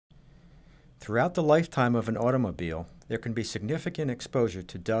Throughout the lifetime of an automobile, there can be significant exposure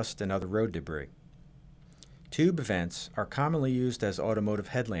to dust and other road debris. Tube vents are commonly used as automotive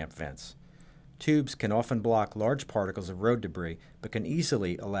headlamp vents. Tubes can often block large particles of road debris, but can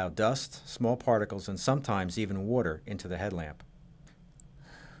easily allow dust, small particles, and sometimes even water into the headlamp.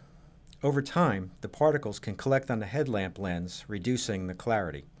 Over time, the particles can collect on the headlamp lens, reducing the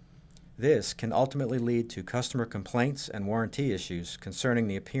clarity. This can ultimately lead to customer complaints and warranty issues concerning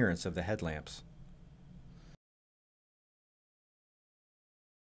the appearance of the headlamps.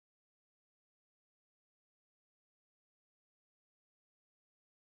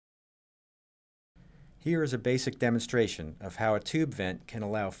 Here is a basic demonstration of how a tube vent can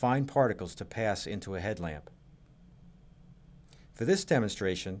allow fine particles to pass into a headlamp. For this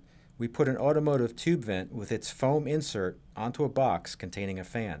demonstration, we put an automotive tube vent with its foam insert onto a box containing a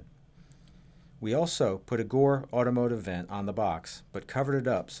fan. We also put a GORE automotive vent on the box, but covered it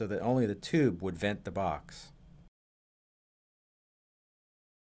up so that only the tube would vent the box.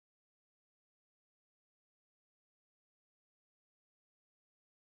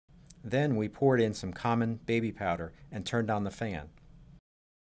 Then we poured in some common baby powder and turned on the fan.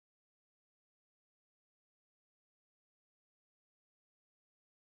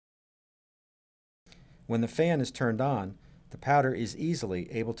 When the fan is turned on, the powder is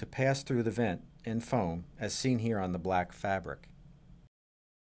easily able to pass through the vent and foam, as seen here on the black fabric.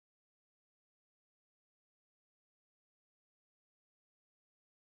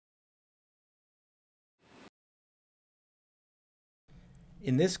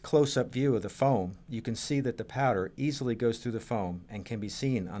 In this close-up view of the foam, you can see that the powder easily goes through the foam and can be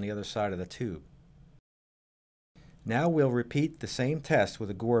seen on the other side of the tube. Now we'll repeat the same test with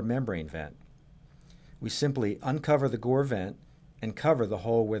a GORE membrane vent. We simply uncover the GORE vent and cover the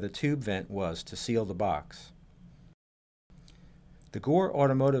hole where the tube vent was to seal the box. The GORE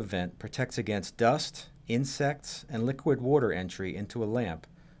automotive vent protects against dust, insects, and liquid water entry into a lamp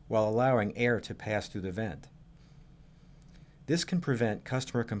while allowing air to pass through the vent. This can prevent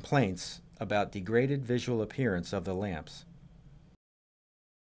customer complaints about degraded visual appearance of the lamps.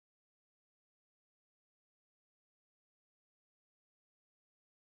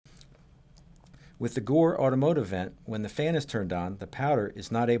 With the GORE automotive vent, when the fan is turned on, the powder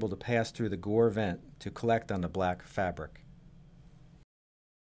is not able to pass through the GORE vent to collect on the black fabric.